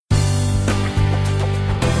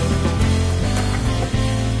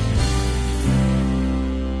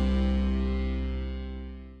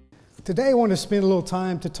Today I want to spend a little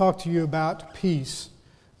time to talk to you about peace,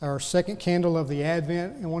 our second candle of the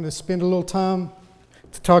Advent. I want to spend a little time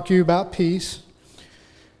to talk to you about peace.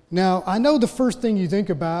 Now, I know the first thing you think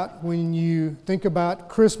about when you think about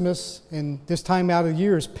Christmas and this time out of the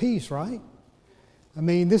year is peace, right? I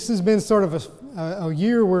mean, this has been sort of a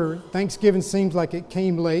year where Thanksgiving seems like it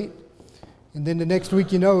came late, and then the next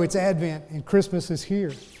week you know it's Advent and Christmas is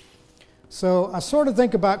here. So I sort of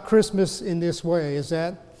think about Christmas in this way, is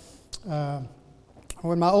that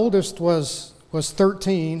when my oldest was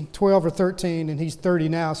 13, 12 or 13, and he's 30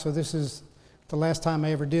 now, so this is the last time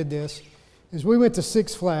I ever did this, is we went to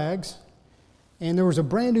Six Flags, and there was a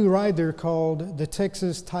brand new ride there called the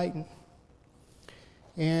Texas Titan.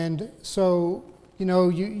 And so, you know,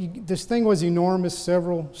 this thing was enormous,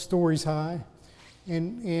 several stories high,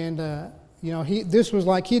 and you know, this was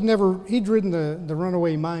like he'd ridden the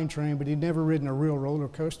runaway mine train, but he'd never ridden a real roller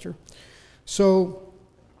coaster. So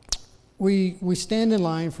we stand in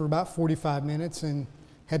line for about 45 minutes and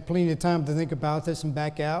had plenty of time to think about this and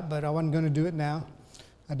back out, but I wasn't going to do it now.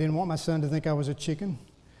 I didn't want my son to think I was a chicken.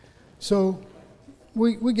 So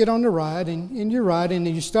we get on the ride, and you're riding,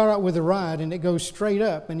 and you start out with a ride, and it goes straight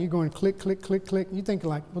up, and you're going click, click, click, click. And you think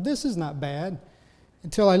like, well, this is not bad.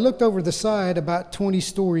 Until I looked over the side about 20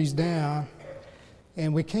 stories down,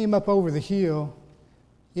 and we came up over the hill,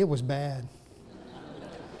 it was bad.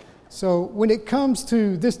 So when it comes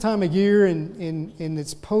to this time of year and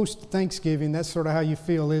it's post-Thanksgiving, that's sort of how you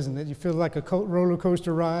feel, isn't it? You feel like a roller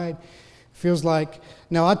coaster ride. Feels like,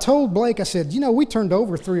 now I told Blake, I said, you know, we turned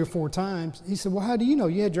over 3 or 4 times. He said, well, how do you know?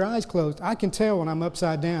 You had your eyes closed. I can tell when I'm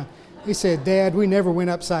upside down. He said, Dad, we never went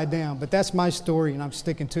upside down, but that's my story and I'm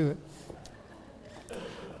sticking to it.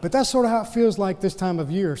 But that's sort of how it feels like this time of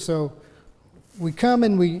year. So we come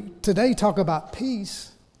and we today talk about peace.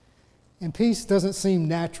 And peace doesn't seem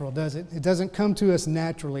natural, does it? It doesn't come to us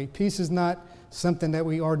naturally. Peace is not something that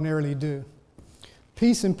we ordinarily do.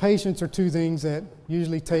 Peace and patience are 2 things that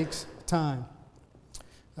usually takes time.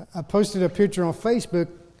 I posted a picture on Facebook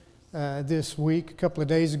this week, a couple of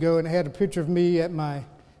days ago, and it had a picture of me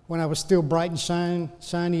when I was still bright and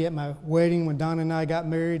shiny at my wedding when Donna and I got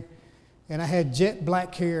married, and I had jet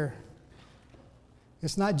black hair.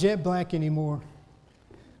 It's not jet black anymore.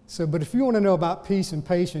 So, but if you want to know about peace and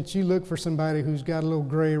patience, you look for somebody who's got a little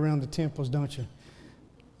gray around the temples, don't you?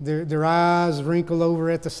 Their eyes wrinkle over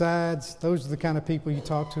at the sides. Those are the kind of people you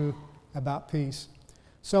talk to about peace.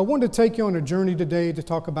 So I wanted to take you on a journey today to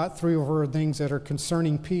talk about 3 or 4 things that are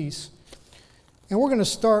concerning peace. And we're going to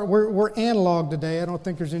start, we're analog today. I don't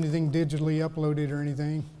think there's anything digitally uploaded or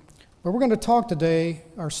anything. But we're going to talk today,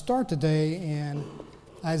 or start today in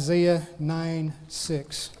Isaiah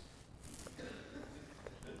 9:6.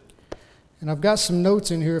 And I've got some notes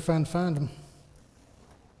in here if I can find them.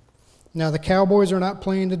 Now the Cowboys are not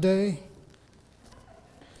playing today.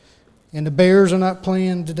 And the Bears are not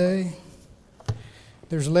playing today.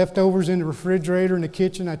 There's leftovers in the refrigerator in the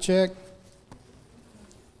kitchen, I checked.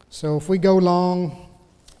 So if we go long,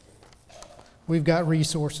 we've got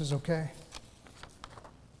resources, okay?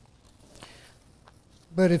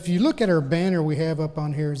 But if you look at our banner we have up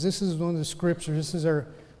on here, this is one of the scriptures.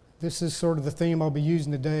 This is sort of the theme I'll be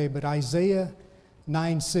using today, but Isaiah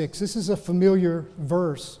 9:6. This is a familiar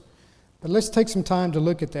verse, but let's take some time to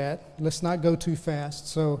look at that. Let's not go too fast.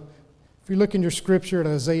 So if you look in your scripture at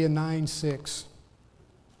Isaiah 9:6.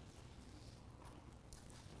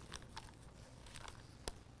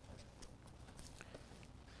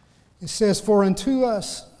 It says, for unto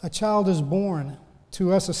us a child is born,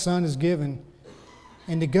 to us a son is given,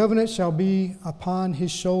 and the government shall be upon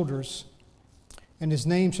his shoulders, and his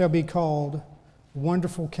name shall be called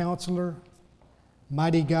Wonderful Counselor,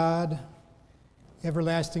 Mighty God,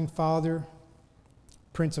 Everlasting Father,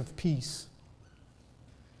 Prince of Peace.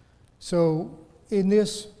 So in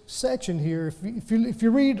this section here, if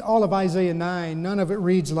you read all of Isaiah 9, none of it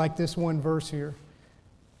reads like this one verse here.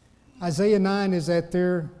 Isaiah 9 is that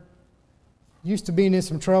they're used to being in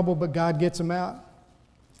some trouble, but God gets them out.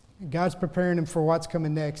 God's preparing them for what's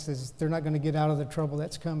coming next. They're not going to get out of the trouble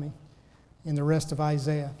that's coming in the rest of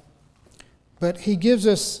Isaiah. But he gives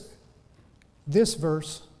us this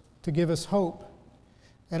verse to give us hope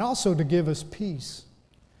and also to give us peace.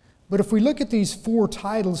 But if we look at these 4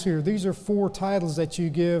 titles here, these are 4 titles that you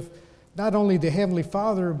give not only the Heavenly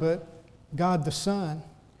Father, but God the Son,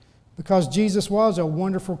 because Jesus was a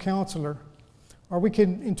wonderful counselor. Or we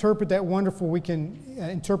can interpret that wonderful, we can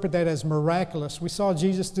interpret that as miraculous. We saw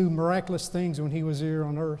Jesus do miraculous things when he was here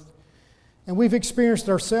on earth. And we've experienced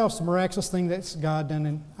ourselves the miraculous thing that's God done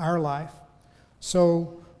in our life.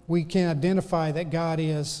 So we can identify that God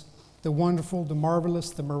is the wonderful, the marvelous,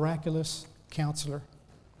 the miraculous counselor.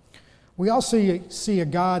 We also see a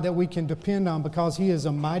God that we can depend on because He is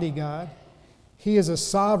a mighty God. He is a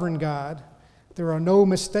sovereign God. There are no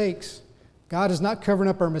mistakes. God is not covering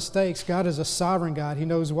up our mistakes. God is a sovereign God. He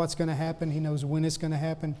knows what's going to happen. He knows when it's going to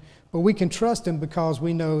happen. But we can trust Him because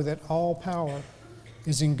we know that all power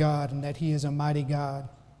is in God and that He is a mighty God.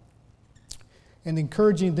 And the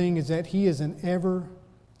encouraging thing is that He is an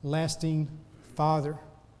everlasting Father.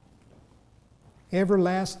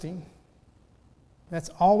 Everlasting. That's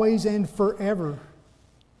always and forever.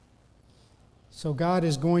 So God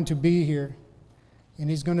is going to be here, and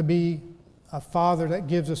He's going to be a Father that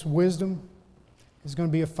gives us wisdom. He's going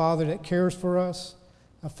to be a Father that cares for us,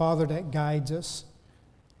 a Father that guides us.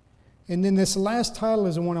 And then this last title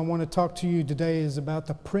is the one I want to talk to you today, is about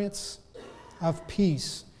the Prince of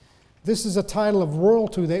Peace. This is a title of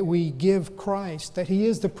royalty that we give Christ, that He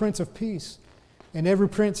is the Prince of Peace. And every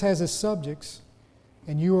prince has his subjects,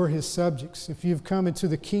 and you are His subjects. If you've come into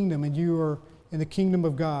the kingdom and you are in the kingdom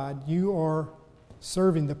of God, you are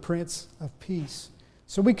serving the Prince of Peace.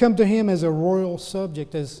 So we come to Him as a royal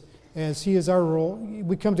subject, as He is our royal.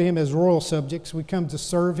 We come to Him as royal subjects. We come to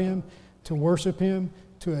serve Him, to worship Him,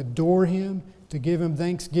 to adore Him, to give Him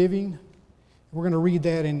thanksgiving. We're going to read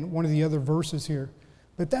that in one of the other verses here.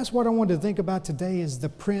 But that's what I wanted to think about today, is the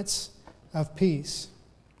Prince of Peace.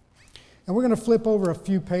 And we're going to flip over a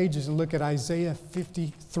few pages and look at Isaiah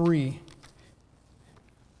 53.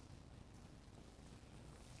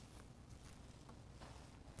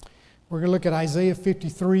 We're going to look at Isaiah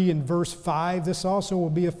 53 in verse 5. This also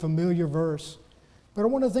will be a familiar verse. But I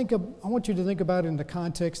want you to think about it in the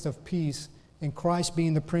context of peace and Christ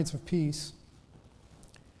being the Prince of Peace.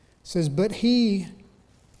 It says, "But He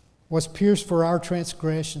was pierced for our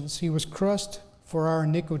transgressions. He was crushed for our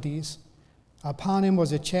iniquities. Upon Him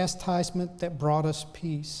was a chastisement that brought us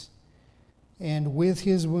peace. And with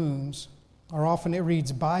His wounds," or often it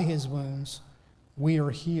reads, "by His wounds, we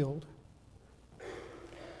are healed."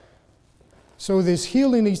 So this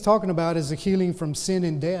healing He's talking about is a healing from sin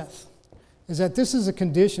and death. Is that this is a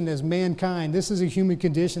condition as mankind, this is a human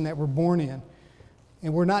condition that we're born in.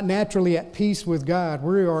 And we're not naturally at peace with God.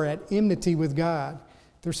 We are at enmity with God.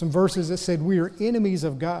 There's some verses that said we are enemies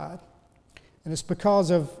of God. And it's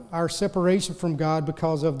because of our separation from God,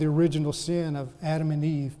 because of the original sin of Adam and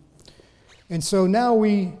Eve. And so now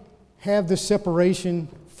we have this separation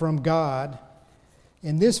from God.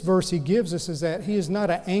 In this verse He gives us is that He is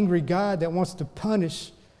not an angry God that wants to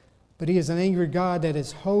punish, but He is an angry God that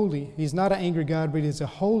is holy. He's not an angry God, but He is a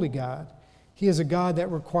holy God. He is a God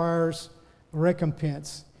that requires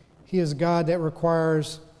recompense. He is a God that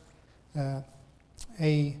requires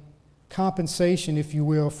a compensation, if you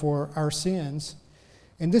will, for our sins.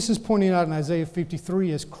 And this is pointing out in Isaiah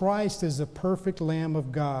 53 as Christ is the perfect Lamb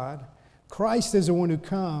of God. Christ is the one who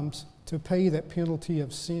comes to pay that penalty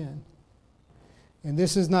of sin. And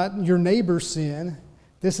this is not your neighbor's sin.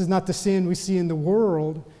 This is not the sin we see in the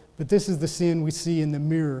world, but this is the sin we see in the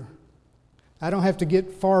mirror. I don't have to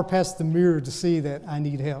get far past the mirror to see that I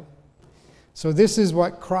need help. So this is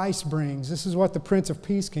what Christ brings. This is what the Prince of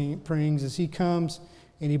Peace brings, as He comes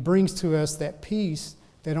and He brings to us that peace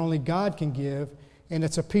that only God can give. And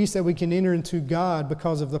it's a peace that we can enter into God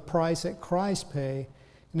because of the price that Christ paid.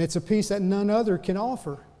 And it's a peace that none other can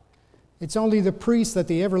offer. It's only the priest that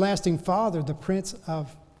the everlasting Father, the Prince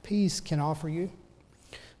of Peace, can offer you.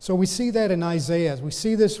 So we see that in Isaiah. We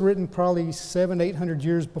see this written probably 700-800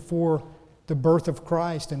 years before the birth of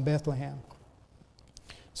Christ in Bethlehem.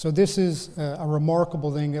 So this is a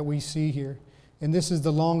remarkable thing that we see here. And this is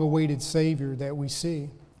the long-awaited Savior that we see.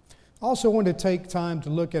 I also want to take time to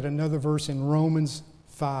look at another verse in Romans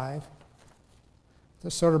 5.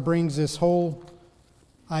 This sort of brings this whole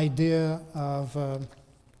idea of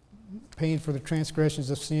paying for the transgressions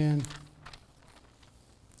of sin.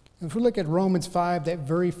 If we look at Romans 5, that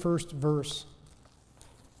very first verse,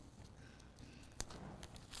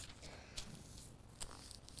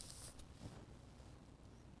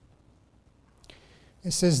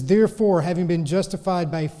 it says, "Therefore, having been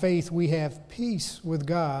justified by faith, we have peace with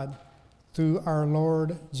God through our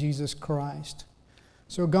Lord Jesus Christ."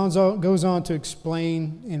 So it goes on to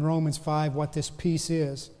explain in Romans 5 what this peace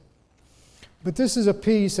is. But this is a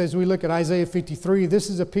peace, as we look at Isaiah 53,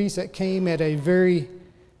 this is a peace that came at a very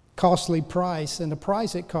costly price. And the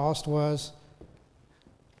price it cost was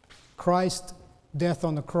Christ's death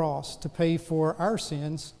on the cross to pay for our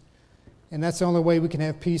sins. And that's the only way we can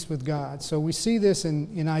have peace with God. So we see this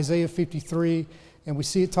in Isaiah 53, and we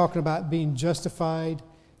see it talking about being justified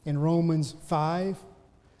in Romans 5.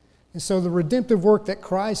 And so the redemptive work that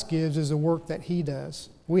Christ gives is a work that He does.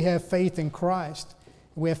 We have faith in Christ.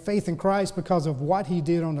 We have faith in Christ because of what He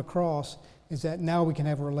did on the cross, is that now we can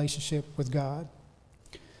have a relationship with God.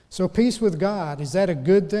 So peace with God, is that a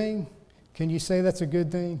good thing? Can you say that's a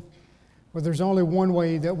good thing? Well, there's only one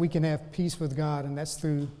way that we can have peace with God, and that's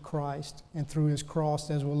through Christ and through His cross,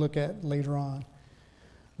 as we'll look at later on.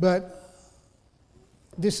 But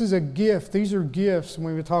this is a gift. These are gifts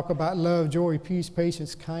when we talk about love, joy, peace,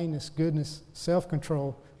 patience, kindness, goodness,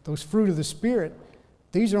 self-control, those fruit of the Spirit.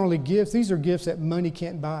 These are only gifts. These are gifts that money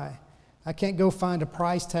can't buy. I can't go find a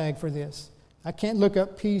price tag for this. I can't look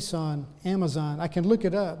up peace on Amazon. I can look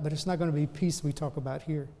it up, but it's not going to be peace we talk about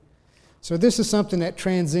here. So this is something that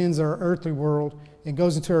transcends our earthly world and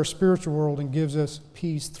goes into our spiritual world and gives us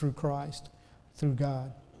peace through Christ, through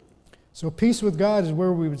God. So peace with God is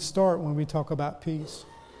where we would start when we talk about peace.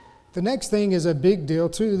 The next thing is a big deal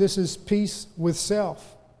too. This is peace with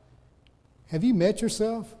self. Have you met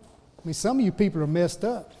yourself? I mean, some of you people are messed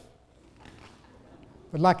up.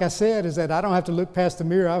 But like I said, is that I don't have to look past the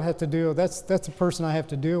mirror. I have to deal. That's the person I have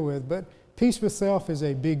to deal with. But peace with self is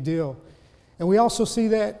a big deal. And we also see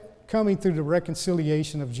that coming through the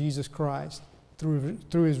reconciliation of Jesus Christ, through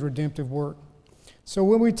His redemptive work. So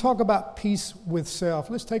when we talk about peace with self,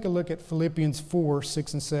 let's take a look at Philippians 4,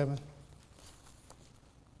 6, and 7.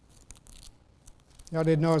 Y'all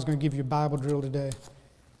didn't know I was going to give you a Bible drill today.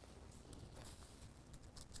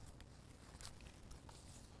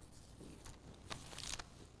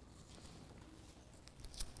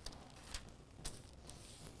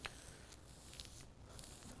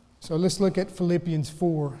 So let's look at Philippians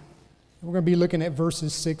 4. We're going to be looking at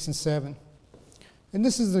verses 6 and 7. And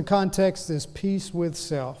this is the context, is peace with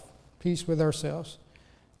self, peace with ourselves.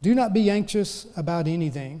 Do not be anxious about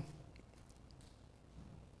anything,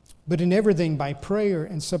 but in everything by prayer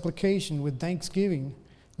and supplication with thanksgiving,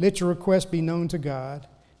 let your requests be known to God,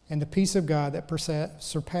 and the peace of God that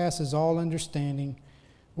surpasses all understanding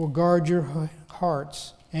will guard your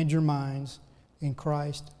hearts and your minds in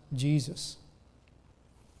Christ Jesus.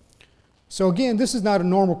 So again, this is not a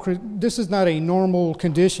normal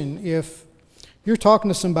condition. If you're talking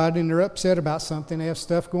to somebody and they're upset about something, they have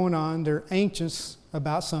stuff going on, they're anxious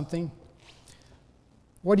about something,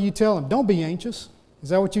 what do you tell them? Don't be anxious. Is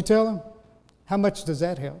that what you tell them? How much does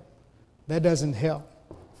that help? That doesn't help.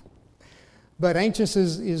 But anxious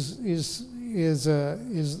is a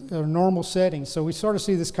normal setting. So we sort of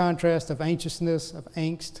see this contrast of anxiousness, of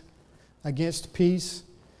angst, against peace.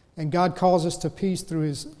 And God calls us to peace through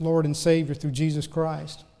His Lord and Savior, through Jesus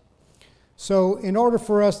Christ. So in order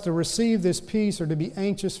for us to receive this peace or to be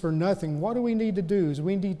anxious for nothing, what do we need to do? Is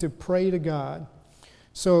we need to pray to God.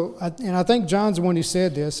 So, and I think John's the one who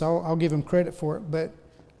said this. I'll give him credit for it. But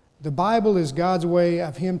the Bible is God's way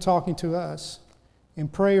of Him talking to us.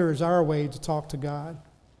 And prayer is our way to talk to God.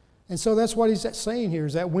 And so that's what He's saying here,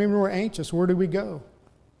 is that when we're anxious, where do we go?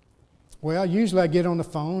 Well, usually I get on the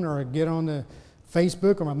phone or I get on the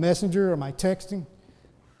Facebook or my messenger or my texting,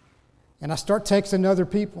 and I start texting other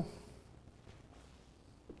people.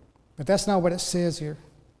 But that's not what it says here.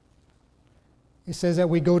 It says that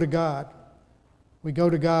we go to God. We go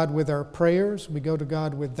to God with our prayers. We go to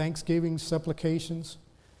God with thanksgiving, supplications.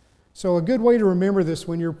 So a good way to remember this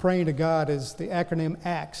when you're praying to God is the acronym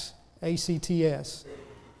ACTS, A-C-T-S.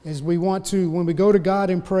 Is when we go to God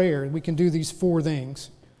in prayer, we can do these 4 things.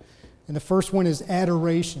 And the first one is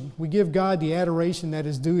adoration. We give God the adoration that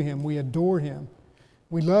is due Him. We adore Him.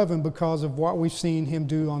 We love Him because of what we've seen Him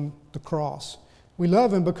do on the cross. We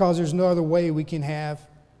love Him because there's no other way we can have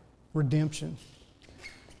redemption.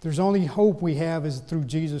 There's only hope we have is through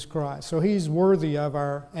Jesus Christ. So He's worthy of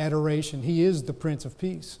our adoration. He is the Prince of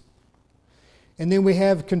Peace. And then we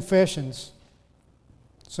have confessions.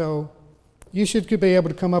 So you should be able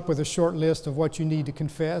to come up with a short list of what you need to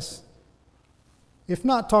confess. If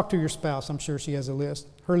not, talk to your spouse. I'm sure she has a list.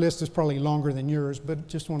 Her list is probably longer than yours, but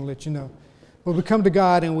just want to let you know. But we come to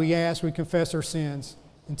God and we confess our sins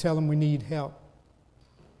and tell Him we need help.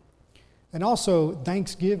 And also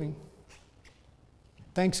Thanksgiving.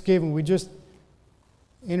 Thanksgiving, we just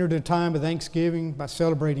entered a time of Thanksgiving by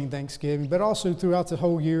celebrating Thanksgiving, but also throughout the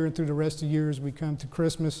whole year and through the rest of the years, we come to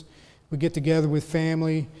Christmas, we get together with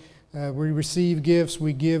family, we receive gifts,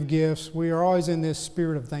 we give gifts. We are always in this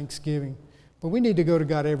spirit of Thanksgiving. But we need to go to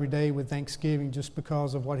God every day with thanksgiving just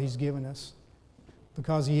because of what He's given us,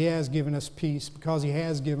 because He has given us peace, because He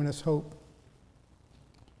has given us hope.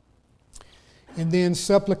 And then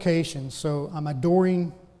supplication. So I'm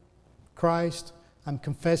adoring Christ. I'm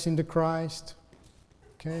confessing to Christ.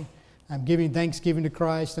 Okay? I'm giving thanksgiving to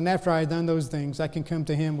Christ. And after I've done those things, I can come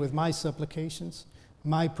to Him with my supplications,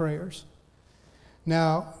 my prayers.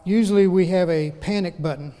 Now, usually we have a panic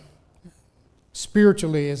button.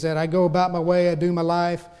 Spiritually, is that I go about my way, I do my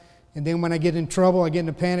life, And then when I get in trouble, I get in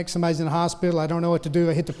a panic, somebody's in the hospital, I don't know what to do,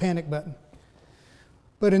 I hit the panic button.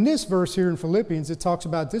 But in this verse here in Philippians, it talks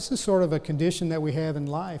about this is sort of a condition that we have in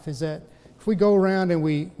life, is that if we go around and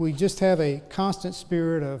we just have a constant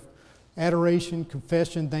spirit of adoration,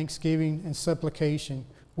 confession, thanksgiving, and supplication,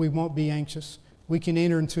 we won't be anxious. We can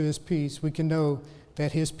enter into His peace. We can know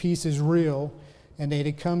that His peace is real and that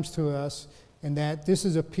it comes to us, and that this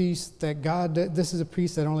is a peace this is a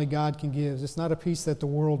peace that only God can give. It's not a peace that the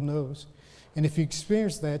world knows. And if you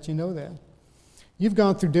experience that, you know that. You've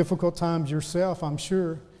gone through difficult times yourself, I'm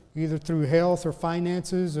sure, either through health or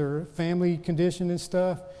finances or family condition and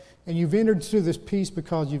stuff, and you've entered into this peace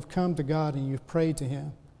because you've come to God and you've prayed to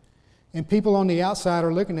Him. And people on the outside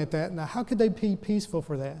are looking at that. Now, how could they be peaceful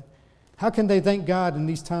for that? How can they thank God in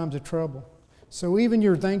these times of trouble? So even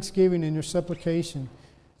your thanksgiving and your supplication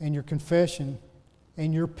and your confession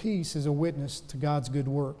and your peace is a witness to God's good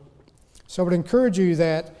work. So I would encourage you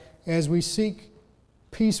that as we seek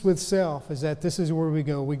peace with self, is that this is where we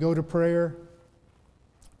go. We go to prayer,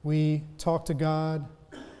 we talk to God,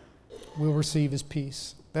 we'll receive His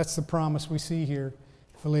peace. That's the promise we see here,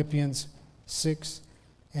 Philippians 6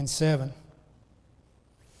 and 7.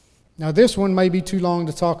 Now this one may be too long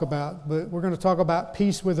to talk about, but we're going to talk about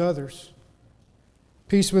peace with others.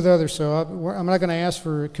 Peace with others. So I'm not going to ask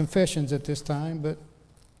for confessions at this time, but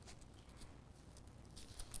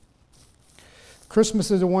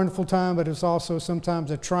Christmas is a wonderful time, but it's also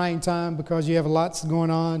sometimes a trying time because you have lots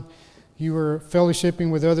going on. You are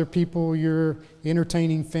fellowshipping with other people, you're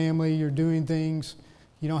entertaining family, you're doing things.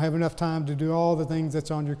 You don't have enough time to do all the things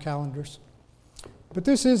that's on your calendars. But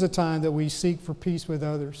this is a time that we seek for peace with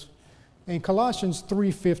others. In Colossians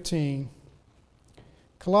 3:15,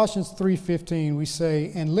 we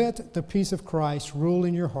say, "And let the peace of Christ rule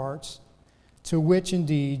in your hearts, to which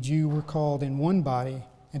indeed you were called in one body,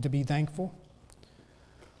 and to be thankful."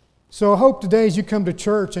 So I hope today as you come to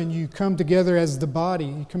church and you come together as the body,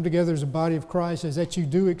 you come together as a body of Christ, is that you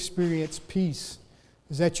do experience peace,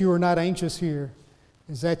 is that you are not anxious here,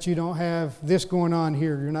 is that you don't have this going on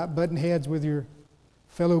here, you're not butting heads with your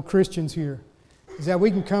fellow Christians here, is that we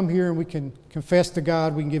can come here and we can confess to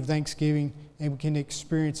God, we can give thanksgiving, and we can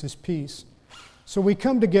experience His peace. So we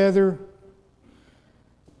come together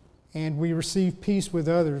and we receive peace with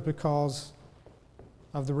others because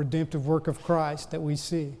of the redemptive work of Christ that we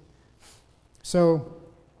see. So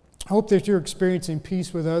I hope that you're experiencing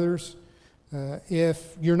peace with others.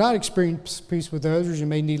 If you're not experiencing peace with others, you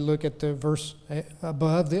may need to look at the verse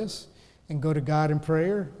above this and go to God in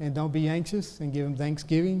prayer, and don't be anxious, and give Him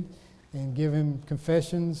thanksgiving and give Him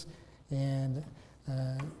confessions and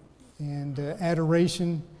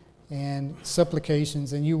adoration and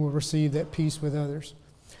supplications, and you will receive that peace with others.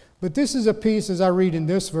 But this is a peace, as I read in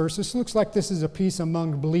this verse, this looks like this is a peace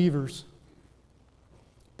among believers.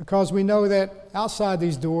 Because we know that outside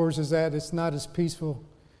these doors is that it's not as peaceful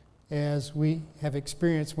as we have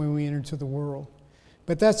experienced when we enter into the world.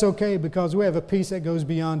 But that's okay because we have a peace that goes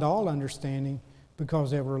beyond all understanding because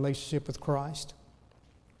we have a relationship with Christ.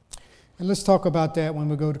 And let's talk about that when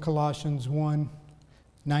we go to Colossians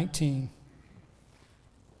 1:19.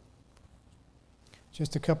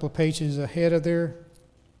 Just a couple of pages ahead of there.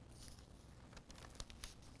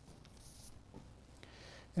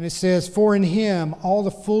 And it says, "For in Him all the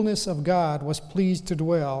fullness of God was pleased to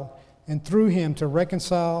dwell, and through Him to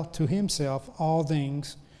reconcile to Himself all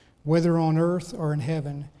things, whether on earth or in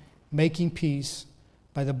heaven, making peace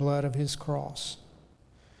by the blood of His cross."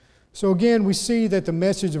 So again, we see that the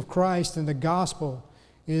message of Christ and the gospel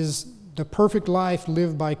is the perfect life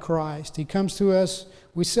lived by Christ. He comes to us.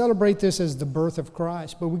 We celebrate this as the birth of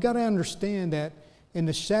Christ, but we got to understand that in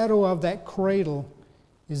the shadow of that cradle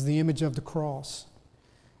is the image of the cross.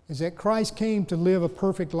 Is that Christ came to live a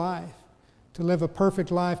perfect life, to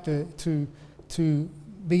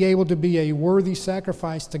be able to be a worthy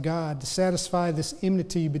sacrifice to God, to satisfy this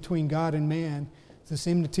enmity between God and man, this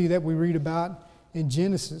enmity that we read about in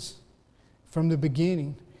Genesis from the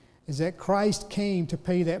beginning, is that Christ came to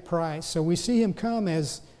pay that price. So we see Him come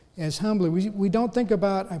as humbly. We don't think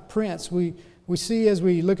about a prince. We see as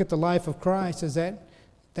we look at the life of Christ is that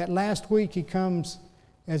last week He comes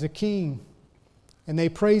as a king, and they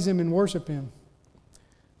praise Him and worship Him.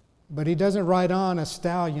 But He doesn't ride on a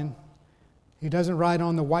stallion. He doesn't ride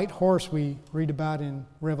on the white horse we read about in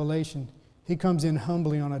Revelation. He comes in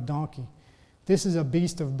humbly on a donkey. This is a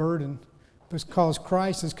beast of burden because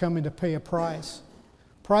Christ is coming to pay a price.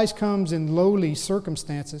 Christ comes in lowly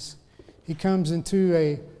circumstances. He comes into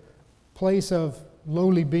a place of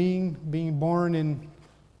lowly being born in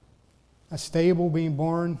a stable, being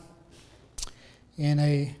born in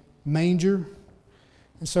a manger.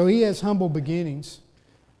 And so He has humble beginnings.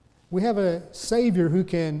 We have a Savior who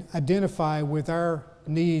can identify with our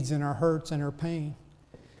needs and our hurts and our pain.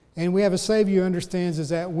 And we have a Savior who understands is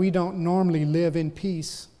that we don't normally live in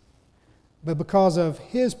peace. But because of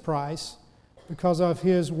His price, because of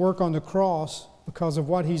His work on the cross, because of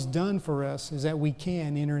what He's done for us, is that we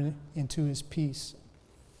can enter into His peace.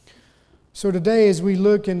 So today, as we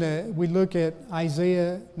look at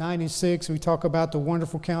Isaiah 96, we talk about the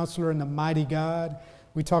wonderful Counselor and the mighty God.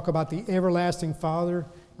 We talk about the everlasting Father,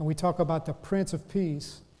 and we talk about the Prince of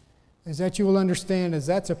Peace. Is that you will understand is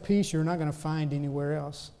that's a peace you're not going to find anywhere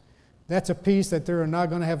else. That's a peace that they're not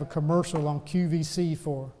going to have a commercial on QVC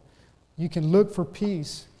for. You can look for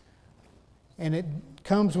peace, and it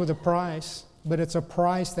comes with a price, but it's a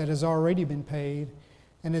price that has already been paid,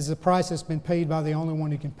 and it's a price that's been paid by the only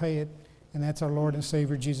one who can pay it, and that's our Lord and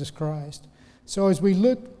Savior, Jesus Christ. So as we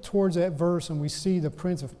look towards that verse and we see the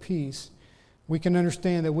Prince of Peace, we can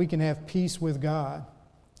understand that we can have peace with God,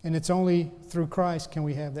 and it's only through Christ can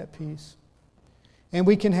we have that peace. And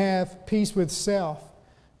we can have peace with self,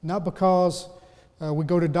 not because we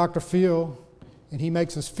go to Dr. Phil and he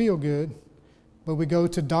makes us feel good, but we go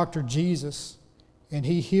to Dr. Jesus and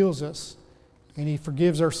He heals us and He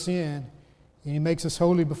forgives our sin and He makes us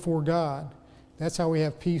holy before God. That's how we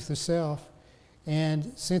have peace with self.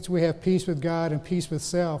 And since we have peace with God and peace with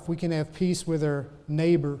self, we can have peace with our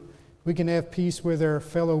neighbor. We can have peace with our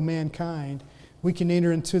fellow mankind. We can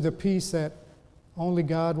enter into the peace that only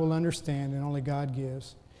God will understand and only God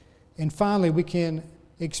gives. And finally, we can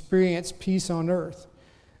experience peace on earth.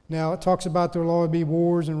 Now, it talks about there will always be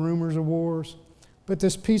wars and rumors of wars, but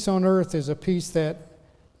this peace on earth is a peace that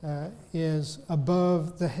is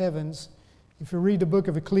above the heavens. If you read the book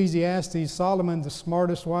of Ecclesiastes, Solomon, the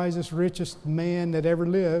smartest, wisest, richest man that ever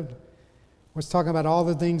lived, was talking about all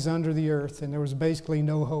the things under the earth, and there was basically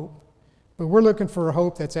no hope. But we're looking for a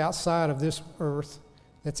hope that's outside of this earth,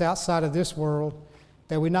 that's outside of this world,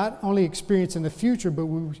 that we not only experience in the future, but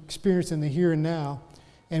we experience in the here and now,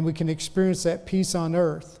 and we can experience that peace on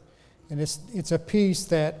earth. And it's a peace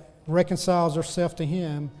that reconciles ourselves to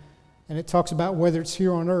Him, and it talks about whether it's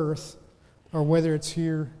here on earth or whether it's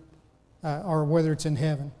here or whether it's in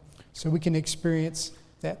heaven. So we can experience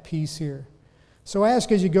that peace here. So I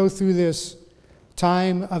ask as you go through this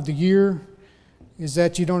time of the year is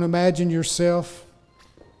that you don't imagine yourself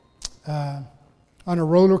on a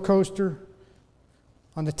roller coaster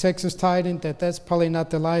on the Texas Titan, that's probably not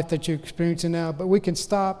the life that you're experiencing now, but we can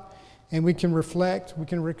stop and we can reflect. We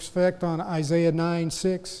can reflect on Isaiah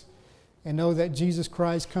 9:6 and know that Jesus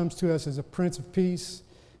Christ comes to us as a Prince of Peace.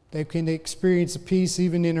 They can experience the peace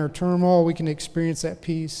even in our turmoil. We can experience that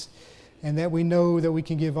peace, and that we know that we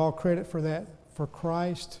can give all credit for that, for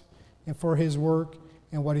Christ and for His work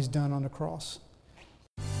and what He's done on the cross.